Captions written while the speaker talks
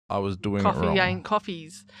I was doing Coffee it wrong. ain't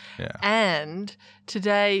coffees. Yeah. And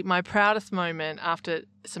today, my proudest moment after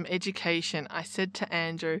some education, I said to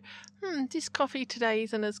Andrew, this coffee today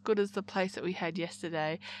isn't as good as the place that we had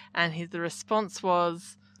yesterday. And the response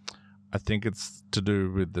was... I think it's to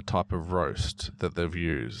do with the type of roast that they've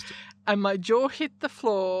used. And my jaw hit the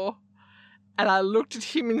floor and I looked at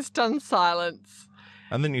him in stunned silence.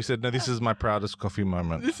 And then you said, no, this is my proudest coffee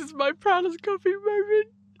moment. This is my proudest coffee moment.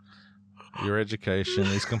 Your education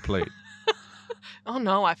is complete. Oh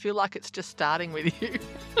no, I feel like it's just starting with you.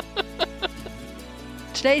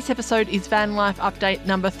 Today's episode is Van Life Update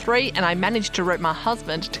number 3, and I managed to rope my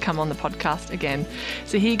husband to come on the podcast again.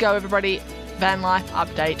 So here you go, everybody. Van Life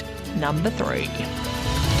Update number 3.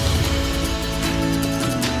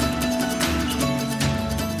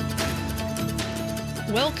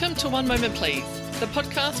 Welcome to One Moment Please, the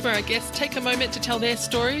podcast where our guests take a moment to tell their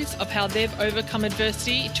stories of how they've overcome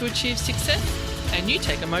adversity to achieve success, and you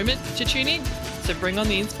take a moment to tune in. So bring on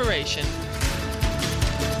the inspiration.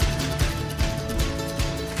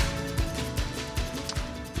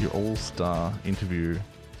 Your all-star interview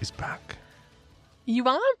is back. You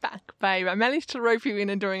are back, babe. I managed to rope you in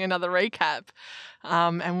and doing another recap.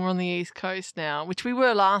 And we're on the East Coast now, which we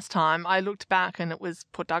were last time. I looked back and it was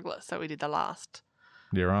Port Douglas, so we did the last.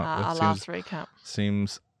 You're right. Our last recap.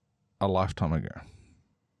 Seems a lifetime ago.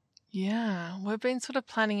 Yeah, we've been sort of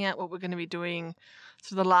planning out what we're going to be doing.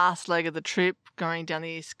 So the last leg of the trip, going down the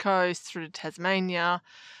East Coast through to Tasmania,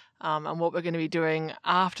 and what we're going to be doing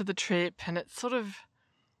after the trip. And it's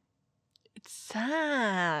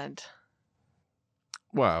sad.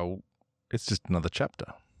 Well, it's just another chapter.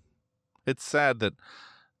 It's sad that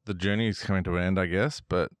the journey is coming to an end, I guess,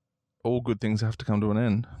 but all good things have to come to an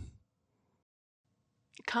end.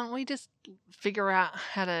 Can't we just figure out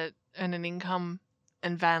how to earn an income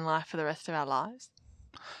and van life for the rest of our lives?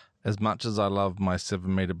 As much as I love my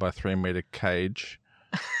 7 metre by 3 metre cage.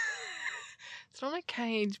 It's not a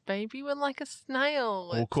cage, baby. We're like a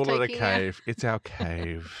snail. We'll call it a cave. It's our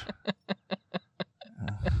cave.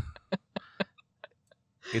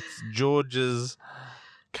 It's George's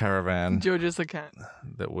caravan. George's the cat.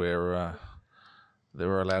 That we're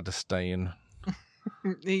allowed to stay in.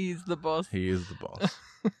 He's the boss. He is the boss.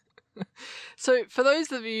 So for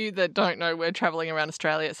those of you that don't know, we're travelling around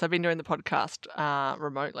Australia. So I've been doing the podcast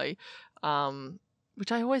remotely,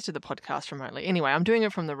 which I always do the podcast remotely. Anyway, I'm doing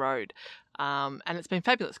it from the road. And it's been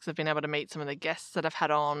fabulous because I've been able to meet some of the guests that I've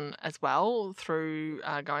had on as well through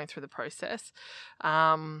going through the process.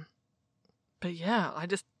 But yeah,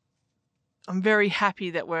 I'm very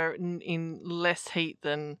happy that we're in less heat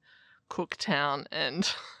than Cooktown and...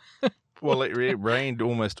 Well, it rained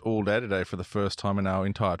almost all day today for the first time in our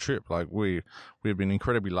entire trip. Like we've been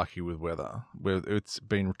incredibly lucky with weather. It's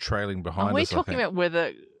been trailing behind us. Are we talking about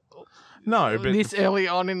weather? No, but this early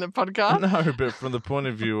on in the podcast. No, but from the point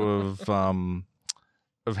of view of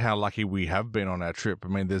how lucky we have been on our trip. I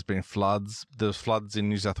mean, there's been floods. There's floods in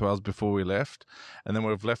New South Wales before we left, and then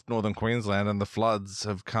we've left northern Queensland, and the floods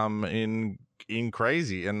have come in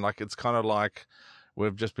crazy. And like it's kind of like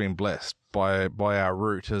we've just been blessed by our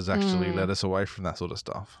route has actually led us away from that sort of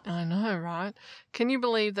stuff. I know, right? Can you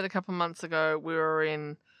believe that a couple of months ago we were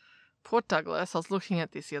in Port Douglas? I was looking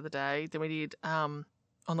at this the other day. Then we did on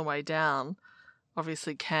the way down,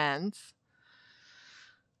 obviously Cairns,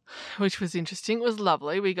 which was interesting. It was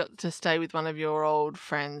lovely. We got to stay with one of your old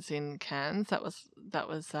friends in Cairns. That was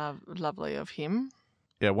lovely of him.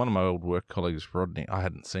 Yeah, one of my old work colleagues, Rodney. I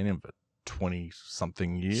hadn't seen him for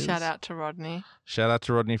 20-something years. Shout out to Rodney. Shout out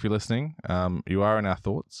to Rodney if you're listening. You are in our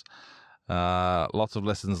thoughts. Lots of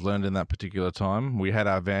lessons learned in that particular time. We had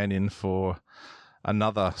our van in for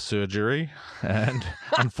another surgery, and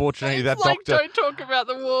unfortunately that doctor... Don't talk about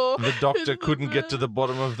the war. The doctor couldn't get to the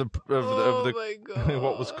bottom of my God.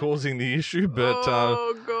 what was causing the issue, but...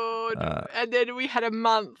 God. And then we had a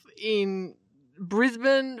month in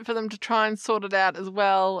Brisbane for them to try and sort it out as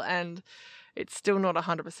well, and... It's still not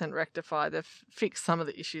 100% rectified. They've fixed some of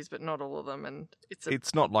the issues, but not all of them. And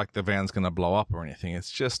it's not like the van's going to blow up or anything.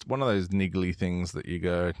 It's just one of those niggly things that you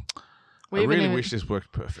go, I really wish this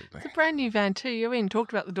worked perfectly. It's a brand new van too. You even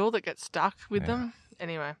talked about the door that gets stuck with them.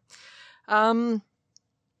 Anyway. So,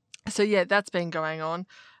 yeah, that's been going on.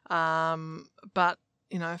 But,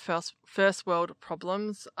 you know, first world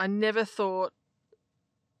problems. I never thought...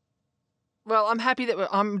 Well, I'm happy that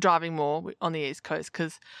I'm driving more on the East Coast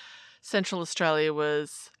because... Central Australia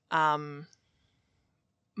was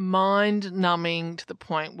mind-numbing to the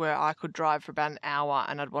point where I could drive for about an hour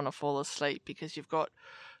and I'd want to fall asleep because you've got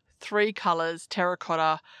 3 colours,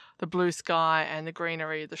 terracotta, the blue sky and the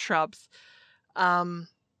greenery, the shrubs. And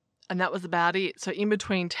that was about it. So in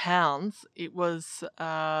between towns, it was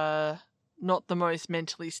not the most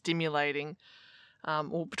mentally stimulating,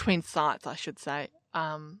 or between sites, I should say.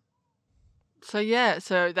 So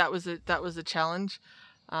that was a challenge.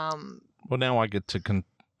 Well, now I get to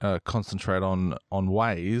concentrate on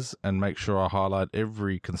ways and make sure I highlight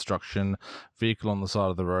every construction vehicle on the side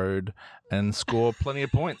of the road and score plenty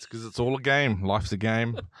of points because it's all a game. Life's a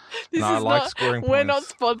game. This I is like not, scoring We're points. not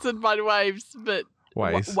sponsored by Waves, but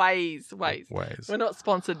Ways. Ways. Ways. We're not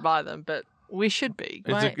sponsored by them, but we should be.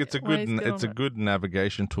 It's a good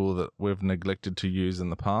navigation tool that we've neglected to use in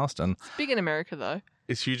the past, and It's big in America though.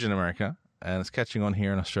 it's huge in America and it's catching on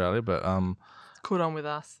here in Australia. But It's caught on with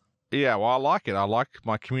us. yeah, well, I like it. I like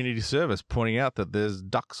my community service pointing out that there's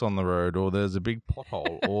ducks on the road, or there's a big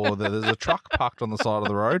pothole, or there's a truck parked on the side of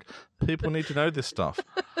the road. People need to know this stuff.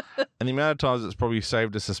 And the amount of times it's probably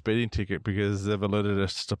saved us a speeding ticket because they've alerted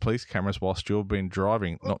us to police cameras whilst you've been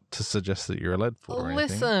driving, not to suggest that you're a lead foot or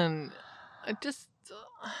anything. Listen,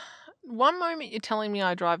 one moment you're telling me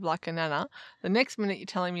I drive like a nana, the next minute you're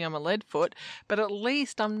telling me I'm a lead foot, but at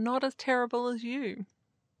least I'm not as terrible as you.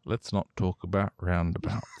 Let's not talk about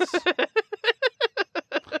roundabouts.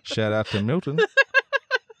 Shout out to Milton.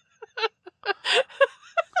 I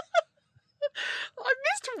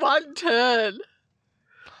missed one turn.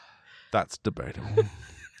 That's debatable.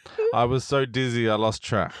 I was so dizzy I lost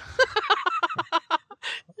track.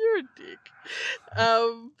 You're a dick.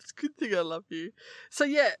 It's a good thing I love you.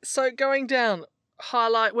 So going down,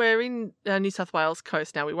 highlight, we're in New South Wales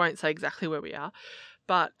coast now. We won't say exactly where we are,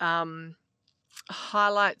 but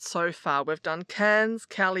highlights so far. We've done Cairns,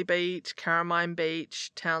 Cowley Beach, Carramine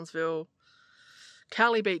Beach, Townsville.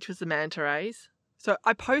 Cowley Beach was the manta rays. So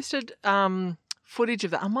I posted footage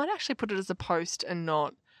of that. I might actually put it as a post and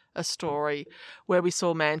not a story, where we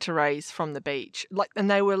saw manta rays from the beach.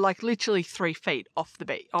 And they were literally 3 feet off the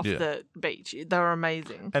beach. They were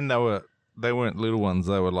amazing. And they weren't little ones.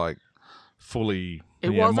 They were fully. It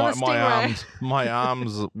wasn't a stingray. My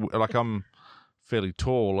arms, I'm fairly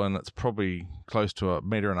tall, and it's probably close to 1.5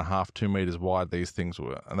 meters, 2 meters wide. These things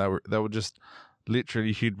were, and they were just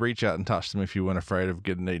literally. You'd reach out and touch them if you weren't afraid of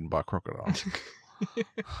getting eaten by a crocodile.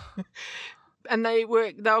 And they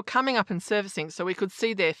were coming up and surfacing, so we could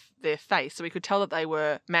see their face, so we could tell that they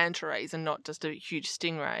were manta rays and not just a huge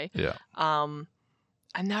stingray. Yeah. And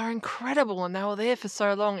they were incredible, and they were there for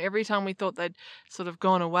so long. Every time we thought they'd sort of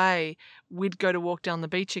gone away, we'd go to walk down the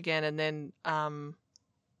beach again, and then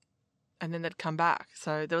they'd come back.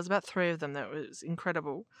 So there was about 3 of them. That was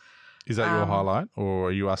incredible. Is that your highlight, or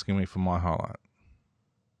are you asking me for my highlight?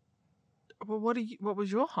 Well, what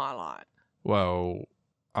was your highlight? Well,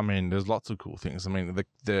 I mean, there's lots of cool things. I mean,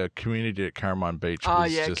 the community at Carramine Beach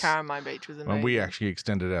was just... Carramine Beach was amazing. When we actually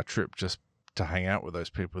extended our trip just to hang out with those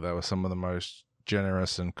people, they were some of the most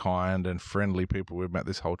generous and kind and friendly people we've met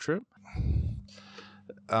this whole trip.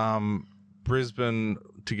 Brisbane,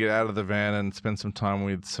 to get out of the van and spend some time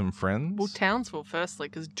with some friends. Well, Townsville, firstly,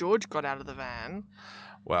 because George got out of the van.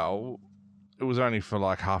 Well, it was only for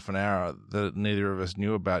half an hour that neither of us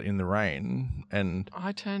knew about in the rain. And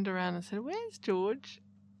I turned around and said, "Where's George?"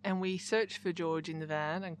 And we searched for George in the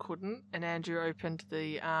van and couldn't. And Andrew opened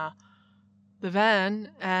the van,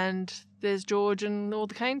 and there's George and all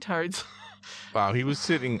the cane toads. Wow, he was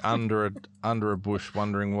sitting under a bush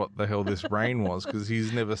wondering what the hell this rain was, because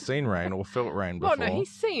he's never seen rain or felt rain before. Well, no, he's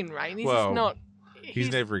seen rain. He's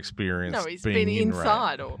never experienced. No, he's being been in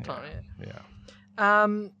inside rain. all the time.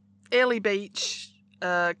 Yeah. Airlie Beach,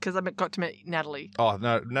 because I got to meet Natalie. Oh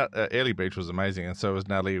no, Airlie Beach was amazing, and so was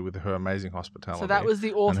Natalie with her amazing hospitality. So that was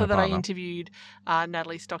the author that partner. I interviewed,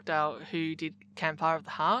 Natalie Stockdale, who did Campfire of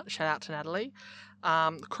the Heart. Shout out to Natalie.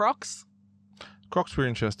 Crocs. Crocs were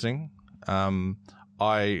interesting.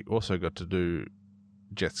 I also got to do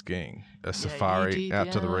jet skiing, a safari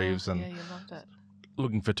out to the reefs, and you loved it.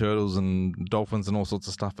 looking for turtles and dolphins and all sorts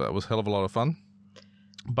of stuff. That was a hell of a lot of fun.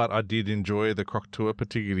 But I did enjoy the croc tour,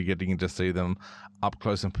 particularly getting to see them up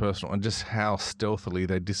close and personal, and just how stealthily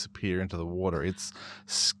they disappear into the water. It's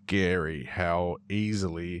scary how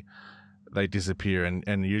easily they disappear,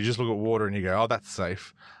 and you just look at water and you go, "Oh, that's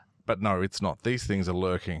safe." But no, it's not. These things are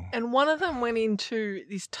lurking. And one of them went into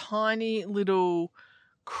this tiny little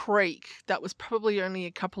creek that was probably only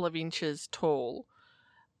a couple of inches tall.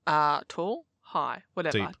 High,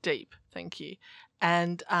 whatever. Deep. Thank you.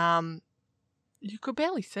 And you could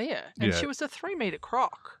barely see her. And she was a 3-meter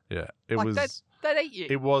croc. Yeah. It was that ate you.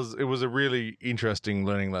 It was a really interesting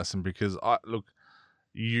learning lesson, because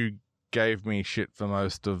you gave me shit for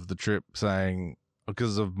most of the trip saying,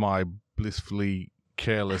 because of my blissfully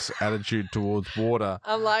careless attitude towards water.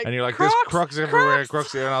 I'm like, And you're like, Crocs, there's crocs everywhere, Crocs.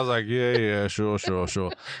 crocs there. And I was like, yeah, sure. Maybe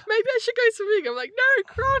I should go swimming. I'm like, no,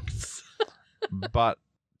 Crocs. But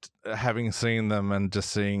having seen them and just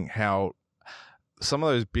seeing how some of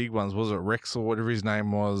those big ones, was it Rex or whatever his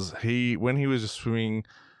name was, when he was just swimming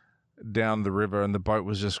down the river and the boat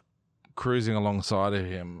was just cruising alongside of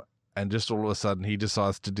him, and just all of a sudden he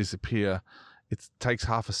decides to disappear. It takes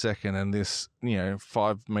half a second, and this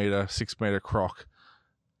 5 meter, 6 meter croc,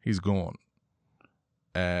 he's gone,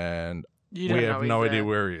 and we have no idea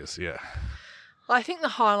where he is. Yeah, I think the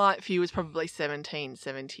highlight for you was probably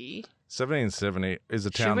 1770. 1770 is a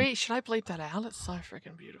town. Should I bleep that out? It's so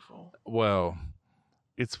freaking beautiful. Well,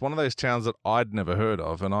 it's one of those towns that I'd never heard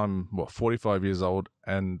of, and I'm 45 years old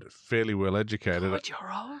and fairly well educated. God,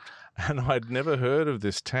 you're old. And I'd never heard of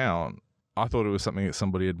this town. I thought it was something that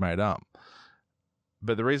somebody had made up.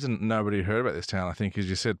 But the reason nobody heard about this town, I think, is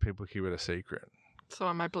you said people keep it a secret. So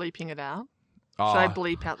am I bleeping it out? Should I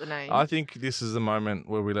bleep out the name? I think this is the moment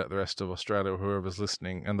where we let the rest of Australia, or whoever's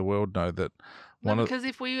listening, and the world know that because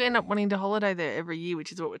if we end up wanting to holiday there every year,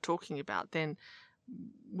 which is what we're talking about, then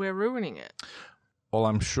we're ruining it. Well,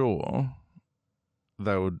 I'm sure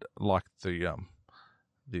they would like the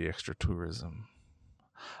extra tourism.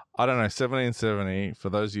 I don't know, 1770, for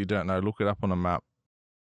those of you who don't know, look it up on a map.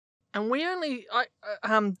 And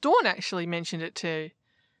Dawn actually mentioned it to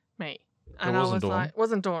me. And I was like,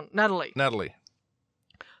 wasn't Dawn, Natalie.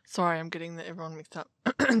 Sorry, I'm getting everyone mixed up.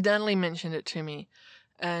 Natalie mentioned it to me,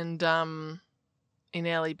 and in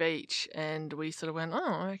Airlie Beach, and we sort of went,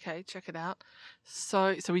 oh, okay, check it out.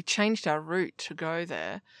 So we changed our route to go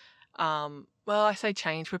there. Well, I say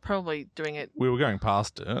change, we're probably doing it. We were going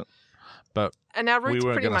past it, but and our route's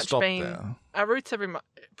we pretty much been there. Our route's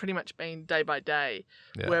pretty much been day by day.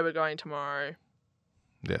 Yeah. Where we're going tomorrow.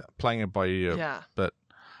 Yeah, playing it by ear. Yeah, but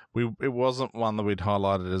it wasn't one that we'd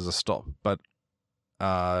highlighted as a stop. But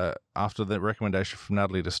after the recommendation from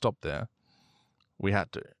Natalie to stop there, we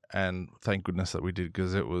had to, and thank goodness that we did,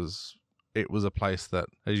 because it was a place that,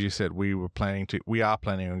 as you said, we are planning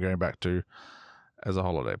on going back to as a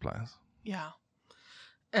holiday place. Yeah,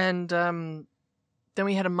 and then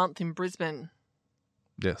we had a month in Brisbane.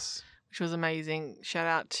 Yes. Which was amazing. Shout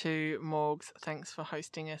out to Morgs. Thanks for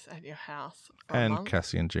hosting us at your house. And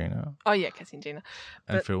Cassie and Gina. Oh yeah, Cassie and Gina.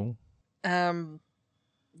 And Phil.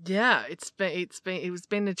 Yeah, it's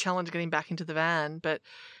been a challenge getting back into the van, but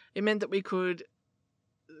it meant that we could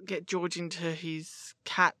get George into his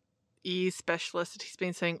cat ear specialist. He's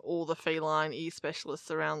been seeing all the feline ear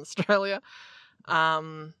specialists around Australia.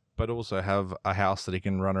 But also have a house that he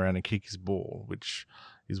can run around and kick his ball, which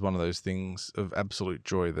is one of those things of absolute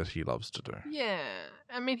joy that he loves to do. Yeah.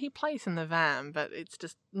 I mean, he plays in the van, but it's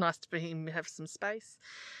just nice for him to have some space.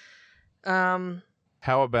 How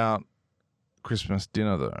about Christmas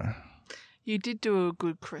dinner, though? You did do a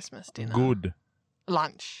good Christmas dinner. Good.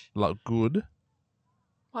 Lunch. Good?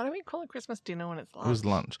 Why don't we call it Christmas dinner when it's lunch? It was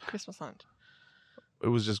lunch. Christmas lunch. It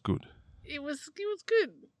was just good. It was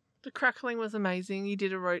good. The crackling was amazing. You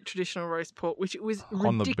did a traditional roast pork, which was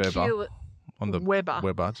on ridiculous. The Beber. On the Weber.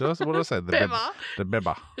 What did I say? The Beber. The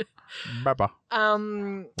Beber. Beber.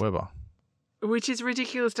 Weber. Which is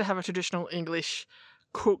ridiculous to have a traditional English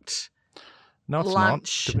cooked No, it's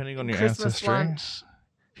lunch, not. Depending on your Christmas ancestry. Lunch.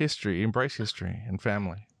 History. Embrace history and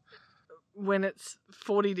family. When it's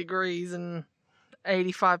 40 degrees and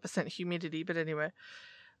 85% humidity. But anyway,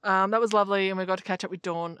 that was lovely. And we got to catch up with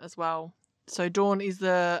Dawn as well. So Dawn is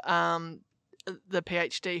the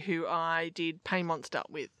PhD who I did Pain Monster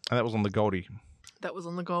with. And that was on the Goldie. That was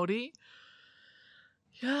on the Goldie.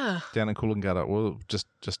 Yeah. Down in Coolangatta. Well, just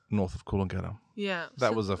north of Coolangatta. Yeah.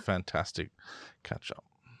 That was a fantastic catch-up.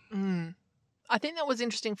 I think that was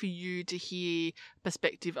interesting for you to hear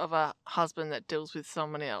perspective of a husband that deals with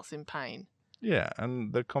someone else in pain. Yeah,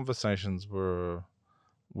 and the conversations were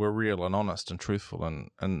real and honest and truthful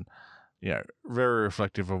and very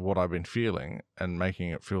reflective of what I've been feeling, and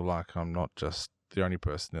making it feel like I'm not just the only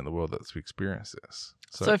person in the world that's experienced this.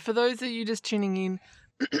 So for those of you just tuning in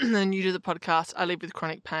and new to the podcast, I live with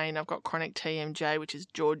chronic pain. I've got chronic TMJ, which is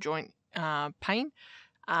jaw joint pain,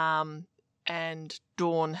 and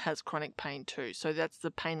Dawn has chronic pain too. So that's the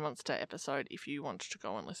Pain Monster episode. If you want to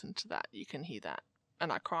go and listen to that, you can hear that.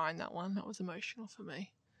 And I cry in that one. That was emotional for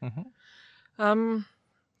me. Mm-hmm.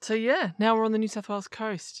 So yeah, now we're on the New South Wales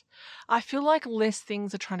coast. I feel like less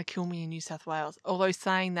things are trying to kill me in New South Wales. Although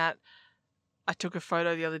saying that, I took a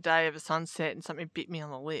photo the other day of a sunset and something bit me on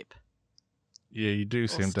the lip. Yeah, you do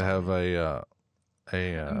seem to have a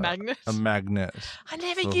magnet. A magnet. I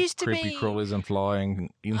never used to creepy be. crawlies and flying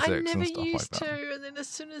insects and stuff like that. I never used to, and then as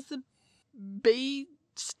soon as the bee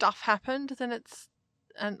stuff happened, then it's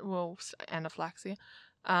anaphylaxia.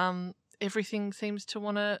 Everything seems to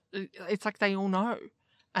want to. It's like they all know,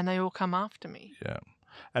 and they all come after me. Yeah.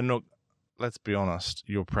 And look, let's be honest.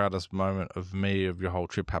 Your proudest moment of your whole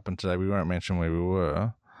trip happened today. We won't mention where we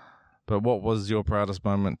were, but what was your proudest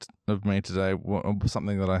moment of me today?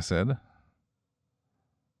 Something that I said?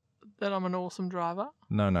 That I'm an awesome driver.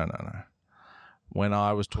 No. When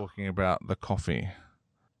I was talking about the coffee.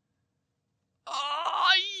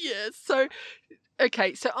 Oh, yes. So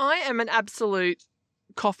I am an absolute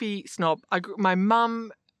coffee snob. My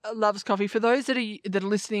mum loves coffee. For those that are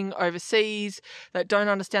listening overseas that don't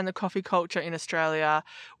understand the coffee culture in Australia,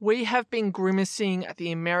 we have been grimacing at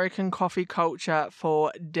the American coffee culture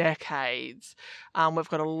for decades. We've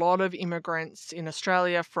got a lot of immigrants in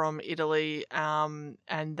Australia from Italy, and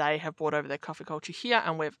they have brought over their coffee culture here,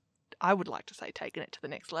 and I would like to say, taken it to the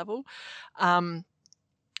next level. And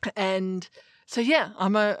so, yeah,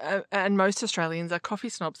 and most Australians are coffee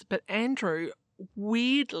snobs, but Andrew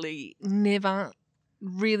weirdly never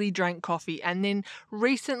really drank coffee. And then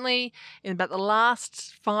recently, in about the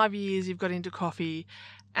last 5 years, you've got into coffee.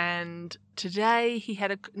 And today he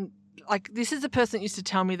had this is the person that used to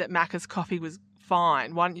tell me that Macca's coffee was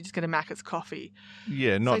fine. Why don't you just get a Macca's coffee?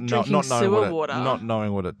 Yeah, Not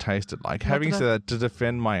knowing what it tasted like. Having said that, to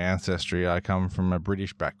defend my ancestry, I come from a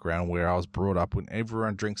British background where I was brought up when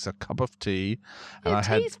everyone drinks a cup of tea. And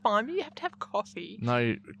tea's fine, but you have to have coffee.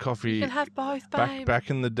 No, coffee. You can have both, babe. Back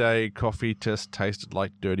in the day, coffee just tasted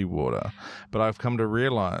like dirty water. But I've come to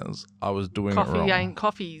realise I was doing it wrong. Coffee ain't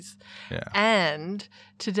coffees. Yeah. And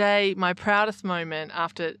today, my proudest moment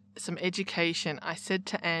after some education, I said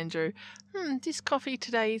to Andrew, this coffee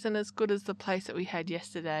today isn't as good as the place that we had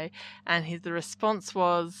yesterday. And the response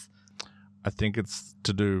was, I think it's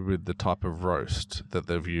to do with the type of roast that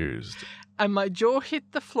they've used. And my jaw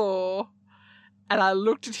hit the floor, and I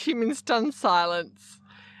looked at him in stunned silence.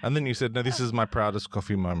 And then you said, no, this is my proudest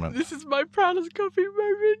coffee moment. This is my proudest coffee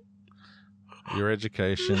moment. Your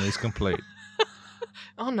education is complete.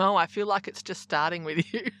 Oh, no, I feel like it's just starting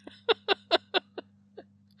with you.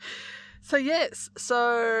 So, yes,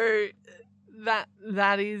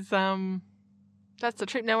 that is that's the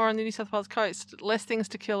trip. Now we're on the New South Wales coast. Less things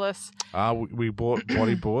to kill us. We bought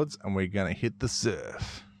bodyboards and we're going to hit the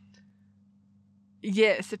surf.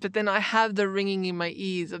 Yes, but then I have the ringing in my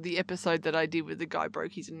ears of the episode that I did with the guy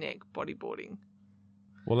broke his neck bodyboarding.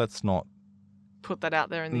 Well, let's not put that out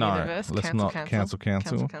there in the universe. Let's not cancel.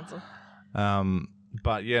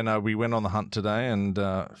 But yeah, no, we went on the hunt today and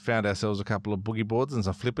found ourselves a couple of boogie boards and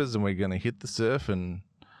some flippers, and we're going to hit the surf and,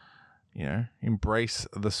 embrace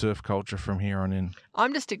the surf culture from here on in.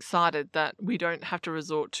 I'm just excited that we don't have to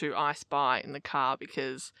resort to I Spy in the car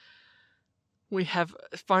because we have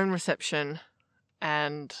phone reception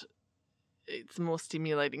and it's more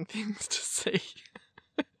stimulating things to see.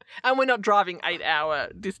 And we're not driving 8-hour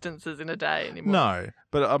distances in a day anymore. No,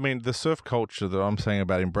 but I mean, the surf culture that I'm saying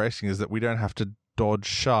about embracing is that we don't have to dodge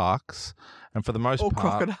sharks, and for the most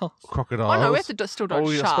part, crocodiles. Oh no, we have to still dodge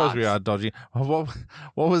sharks. I suppose we are dodging. What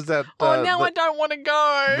was that? I don't want to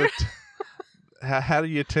go. How do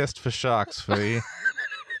you test for sharks, Fee?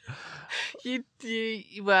 You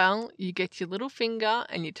get your little finger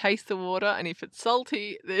and you taste the water, and if it's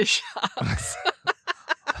salty, there's sharks.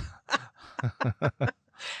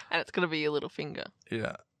 And it's going to be your little finger.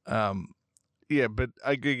 Yeah. Yeah, but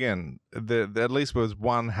again, at least there's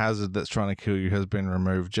one hazard that's trying to kill you has been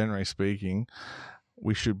removed. Generally speaking,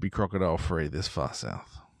 we should be crocodile free this far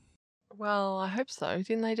south. Well, I hope so.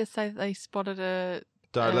 Didn't they just say that they spotted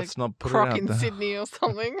let's not put croc it out in there. Sydney or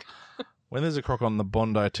something? When there's a croc on the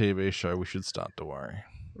Bondi TV show, we should start to worry.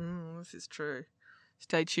 This is true.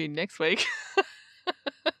 Stay tuned next week.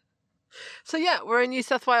 So yeah, we're in New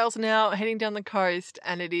South Wales now, heading down the coast,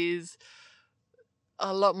 and it is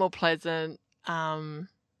a lot more pleasant.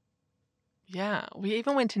 Yeah, we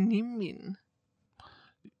even went to Nimbin.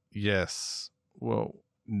 Yes. Well,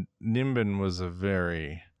 Nimbin was a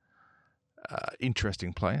very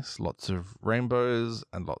interesting place. Lots of rainbows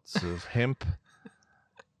and lots of hemp.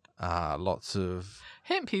 Lots of...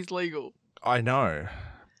 Hemp is legal. I know,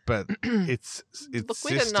 but it's Look,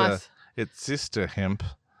 sister. It's sister hemp.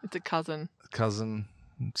 It's a cousin.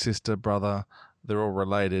 Sister, brother. They're all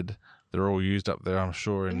related. They're all used up there, I'm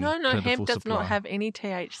sure. In No, hemp does supply. not have any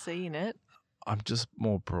THC in it. I'm just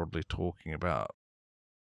more broadly talking about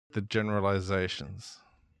the generalizations.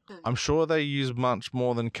 I'm sure they use much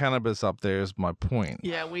more than cannabis up there. Is my point.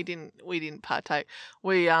 Yeah, we didn't partake.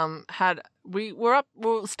 We were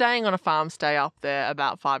staying on a farm stay up there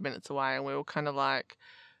about 5 minutes away, and we were kind of like,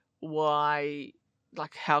 why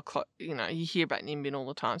like how you hear about Nimbin all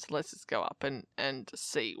the time, so let's just go up and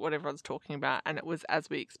see what everyone's talking about. And it was as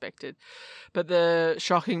we expected. But the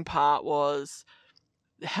shocking part was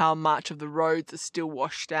how much of the roads are still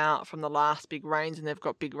washed out from the last big rains, and they've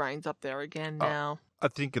got big rains up there again now. I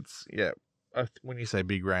think it's, when you say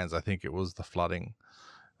big rains, I think it was the flooding.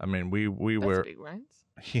 I mean, we were big rains.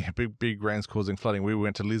 Yeah, big rains causing flooding. We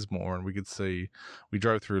went to Lismore and we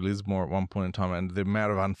drove through Lismore at one point in time, and the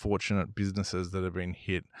amount of unfortunate businesses that have been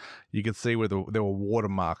hit, you could see where there were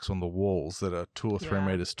watermarks on the walls that are 2 or 3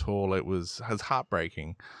 meters tall. It was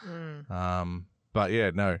heartbreaking. But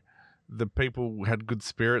yeah, no, the people had good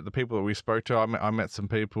spirit. The people that we spoke to, I met some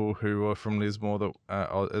people who were from Lismore that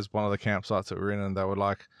as one of the campsites that we're in, and they were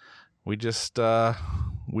like, we just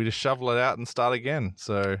shovel it out and start again.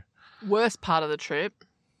 So worst part of the trip,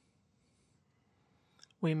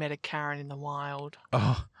 we met a Karen in the wild.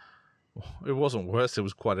 Oh, it wasn't worse. It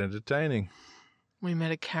was quite entertaining. We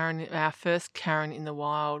met our first Karen in the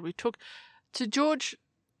wild. We took to George,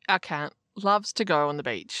 our cat, loves to go on the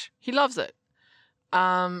beach. He loves it.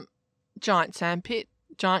 Giant sandpit,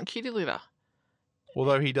 giant kitty litter.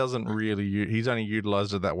 Although he doesn't really, he's only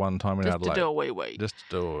utilised it that one time in Adelaide. Just to do a wee-wee. Just to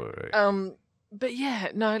do a wee-wee. But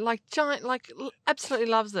yeah, no, like giant, like absolutely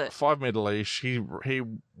loves it. 5 metre leash. He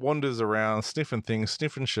wanders around sniffing things,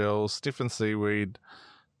 sniffing shells, sniffing seaweed,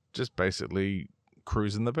 just basically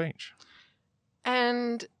cruising the beach.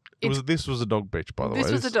 And this was a dog beach, by the way.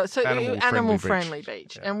 This was a dog, so animal friendly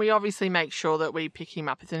beach. Yeah. And we obviously make sure that we pick him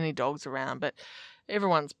up if there's any dogs around. But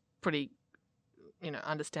everyone's pretty,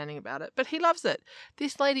 understanding about it. But he loves it.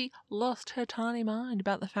 This lady lost her tiny mind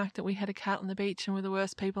about the fact that we had a cat on the beach and we're the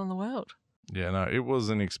worst people in the world. Yeah, no, it was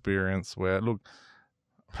an experience where, look,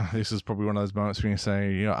 this is probably one of those moments when you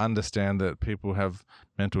say, understand that people have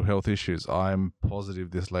mental health issues. I'm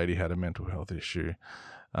positive this lady had a mental health issue.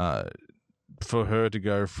 For her to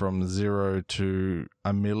go from 0 to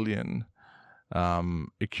 1 million,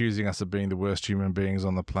 accusing us of being the worst human beings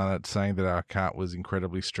on the planet, saying that our cat was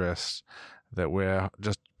incredibly stressed, that we're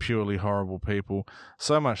just purely horrible people,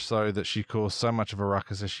 so much so that she caused so much of a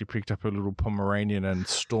ruckus as she picked up her little Pomeranian and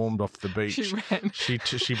stormed off the beach. She ran. She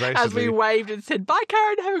basically... As we waved and said, bye,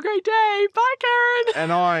 Karen, have a great day. Bye, Karen.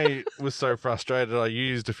 And I was so frustrated, I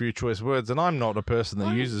used a few choice words, and I'm not a person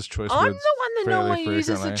that uses choice words. I'm the one that normally uses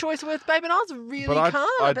the frequently. choice words, babe, and I was really calm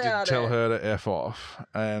about it. I did tell her to F off.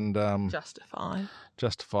 And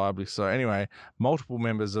justifiably so. Anyway, multiple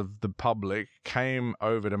members of the public came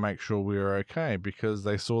over to make sure we were okay because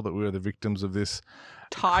they saw that we were the victims of this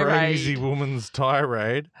crazy woman's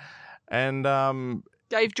tirade, and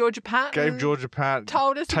gave George a pat.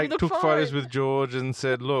 Told us took photos with George and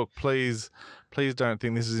said, "Look, please don't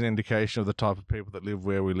think this is an indication of the type of people that live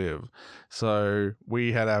where we live." So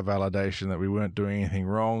we had our validation that we weren't doing anything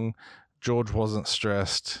wrong. George wasn't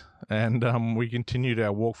stressed. And we continued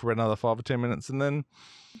our walk for another 5 or 10 minutes and then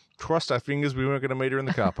crossed our fingers we weren't going to meet her in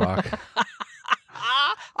the car park.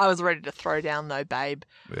 I was ready to throw down though, babe.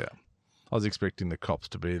 Yeah. I was expecting the cops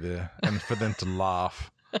to be there and for them to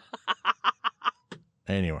laugh.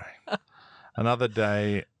 Anyway, another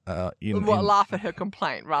day laugh at her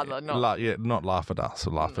complaint rather than not. Not laugh at us,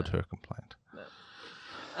 or laugh at her complaint.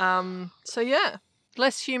 So yeah,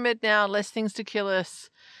 less humid now, less things to kill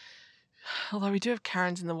us. Although we do have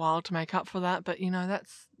Karens in the wild to make up for that, but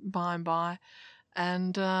that's by and by.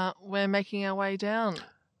 And we're making our way down.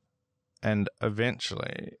 And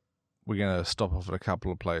eventually we're going to stop off at a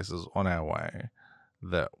couple of places on our way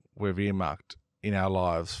that we've earmarked in our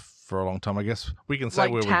lives for a long time. I guess we can say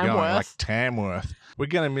where we're going, like Tamworth. We're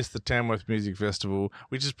going to miss the Tamworth Music Festival,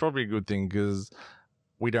 which is probably a good thing because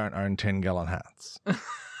we don't own 10-gallon hats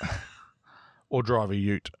or drive a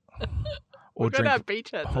ute. Or drink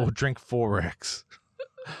 4X.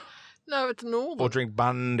 No, it's normal. Or drink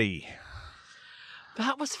Bundy.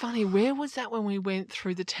 That was funny. Where was that when we went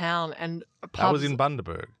through the town and pubs? That was in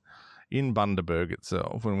Bundaberg. In Bundaberg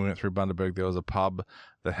itself, when we went through Bundaberg, there was a pub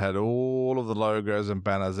that had all of the logos and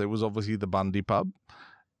banners. It was obviously the Bundy pub.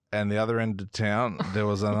 And the other end of town, there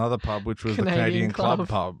was another pub, which was the Canadian Club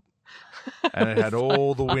pub. And it had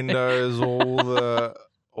all the windows,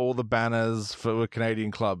 all the banners for the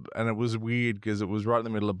Canadian Club, and it was weird because it was right in the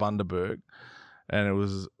middle of Bundaberg, and it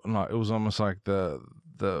was almost like the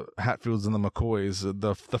Hatfields and the McCoys,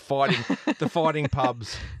 the fighting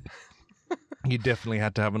pubs. You definitely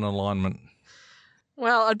had to have an alignment.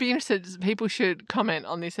 Well, I'd be interested. People should comment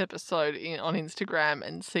on this episode on Instagram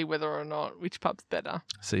and see whether or not which pub's better.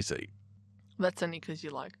 CC. That's only because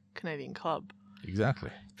you like Canadian Club.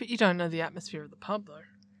 Exactly. But you don't know the atmosphere of the pub, though.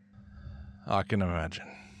 I can imagine.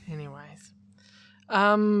 Anyways. What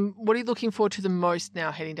are you looking forward to the most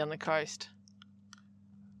now heading down the coast?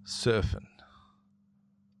 surfing.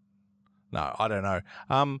 No, I don't know.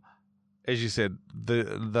 As you said,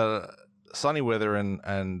 the sunny weather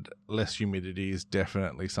and less humidity is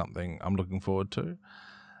definitely something I'm looking forward to.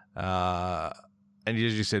 And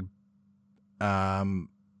as you said,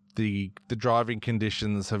 the driving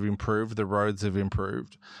conditions have improved. The roads have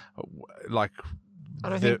improved. Like,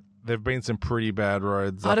 there've been some pretty bad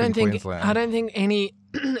roads up in Queensland. I don't think any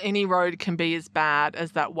any road can be as bad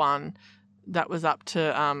as that one that was up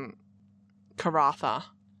to Karratha.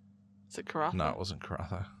 Is it Karratha? No, it wasn't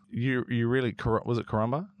Karratha. You really was it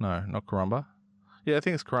Karumba? No, not Karumba. Yeah, I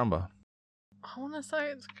think it's Karumba. I want to say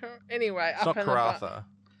it's anyway. It's not Karratha.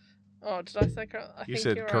 Oh, did I say Karratha? You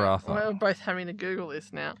said Karratha. Right. We're both having to Google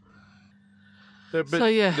this now. But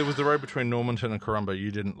there was the road between Normanton and Karumba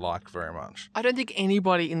you didn't like very much. I don't think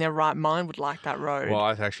anybody in their right mind would like that road. Well,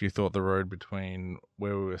 I actually thought the road between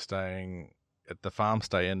where we were staying at the farm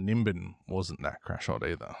stay and Nimbin wasn't that crash hot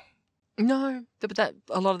either. No, but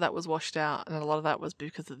a lot of that was washed out, and a lot of that was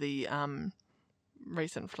because of the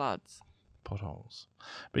recent floods. Potholes.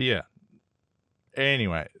 But yeah.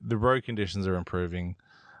 Anyway, the road conditions are improving,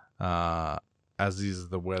 as is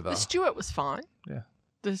the weather. The Stuart was fine. Yeah.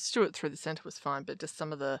 The Stuart through the centre was fine, but just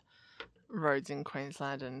some of the roads in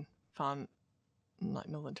Queensland and like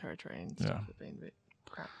Northern Territory and stuff have been a bit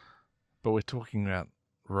crap. But we're talking about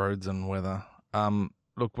roads and weather.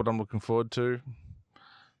 Look, what I'm looking forward to,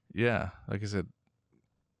 like I said,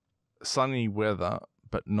 sunny weather,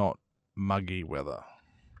 but not muggy weather.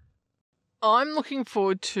 I'm looking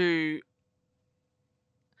forward to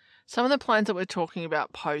some of the plans that we're talking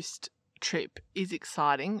about post-trip is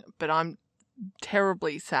exciting, but I'm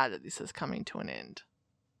terribly sad that this is coming to an end.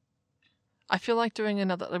 I feel like doing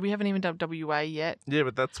another... We haven't even done WA yet. Yeah,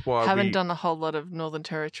 but that's why haven't done a whole lot of Northern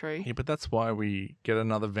Territory. Yeah, but that's why we get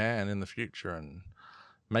another van in the future and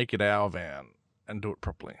make it our van and do it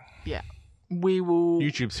properly. Yeah. We will...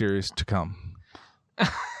 YouTube series to come.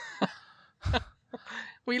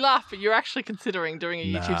 We laugh, but you're actually considering doing a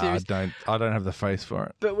YouTube series. I don't have the face for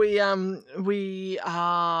it. But we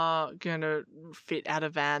are going to fit out a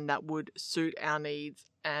van that would suit our needs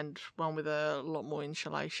and one with a lot more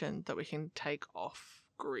insulation that we can take off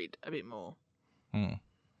grid a bit more.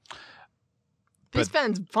 This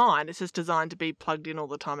van's fine. It's just designed to be plugged in all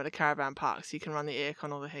the time at a caravan park, so you can run the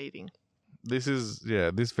aircon or the heating. This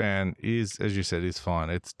van is, as you said, is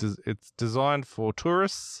fine. It's designed for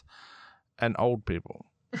tourists and old people.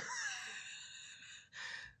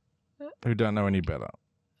 Who don't know any better.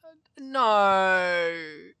 No.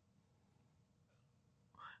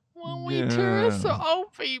 Well, we tourists or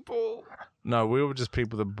old people? No, we were just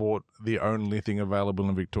people that bought the only thing available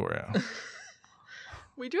in Victoria.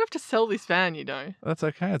 We do have to sell this van, you know. That's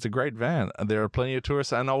okay. It's a great van. There are plenty of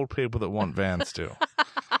tourists and old people that want vans still.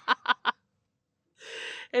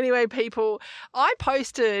 Anyway, people, I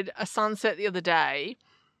posted a sunset the other day.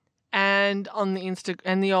 And on the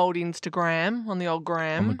old Instagram, on the old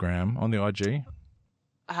gram. On the gram, on the IG.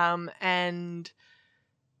 And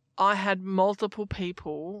I had multiple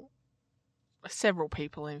people, several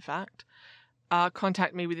people in fact,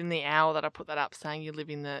 contact me within the hour that I put that up saying you're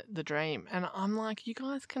living the dream. And I'm like, you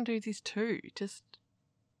guys can do this too. Just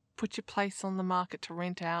put your place on the market to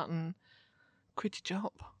rent out and quit your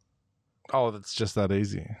job. Oh, that's just that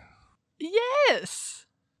easy. Yes.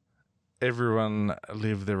 Everyone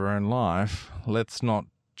live their own life. Let's not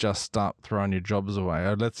just start throwing your jobs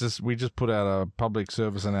away. We just put out a public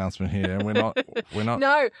service announcement here, and we're not.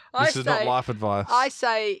 No, this is not life advice. I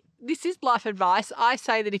say this is life advice. I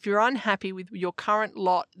say that if you're unhappy with your current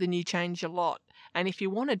lot, then you change your lot, and if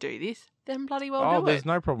you want to do this, then bloody well do it. Oh, there's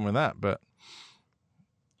no problem with that, but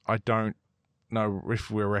I don't know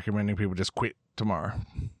if we're recommending people just quit tomorrow.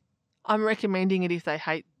 I'm recommending it if they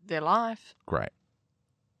hate their life. Great.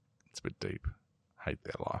 It's a bit deep. Hate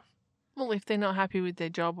their life. Well, if they're not happy with their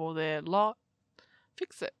job or their lot,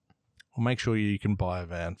 fix it. Well, make sure you can buy a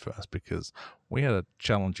van first because we had a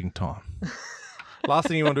challenging time. Last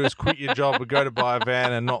thing you want to do is quit your job or go to buy a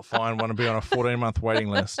van and not find one and be on a 14-month waiting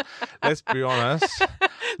list. Let's be honest.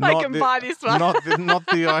 They can buy this one. Not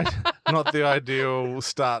the ideal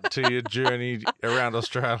start to your journey around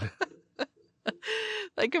Australia.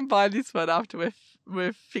 They can buy this one after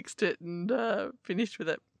we've fixed it and finished with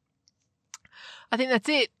it. I think that's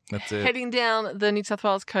it. That's it. Heading down the New South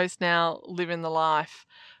Wales coast now, living the life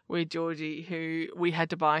with Georgie, who we had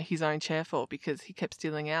to buy his own chair for because he kept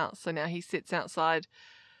stealing out. So now he sits outside.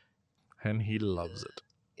 And he loves it.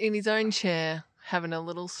 In his own chair, Having a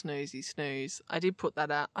little snooze. I did put that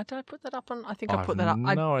out. Did I put that up on? I think I have put that up.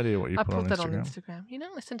 no idea what you I put on put that Instagram. on Instagram. You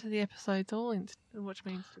don't listen to the episodes all watch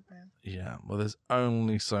me Instagram. Yeah, well, there's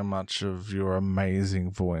only so much of your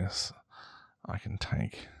amazing voice I can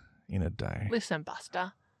take in a day. Listen,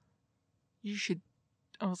 Buster, you should.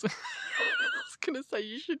 I was going to say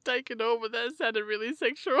you should take it all, but that sounded really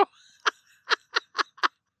sexual.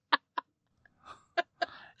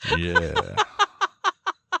 Yeah.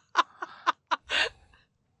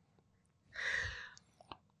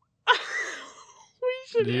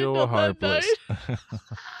 You're hopeless.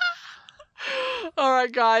 All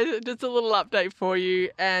right, guys, just a little update for you,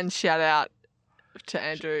 and shout out to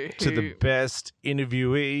Andrew. To the best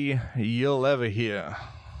interviewee you'll ever hear.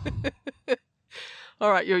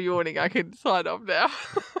 All right, you're yawning. I can sign off now.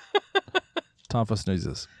 Time for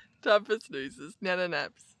snoozes. Time for snoozes. Nana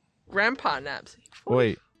naps. Grandpa naps.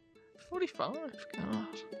 45. God.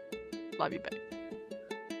 Love you, babe.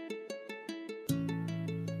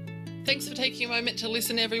 Thanks for taking a moment to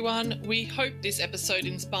listen, everyone. We hope this episode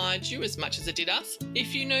inspired you as much as it did us.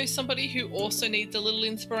 If you know somebody who also needs a little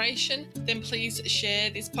inspiration, then please share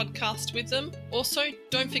this podcast with them. Also,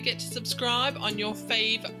 don't forget to subscribe on your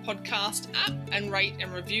fave podcast app and rate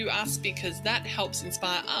and review us, because that helps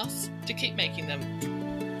inspire us to keep making them.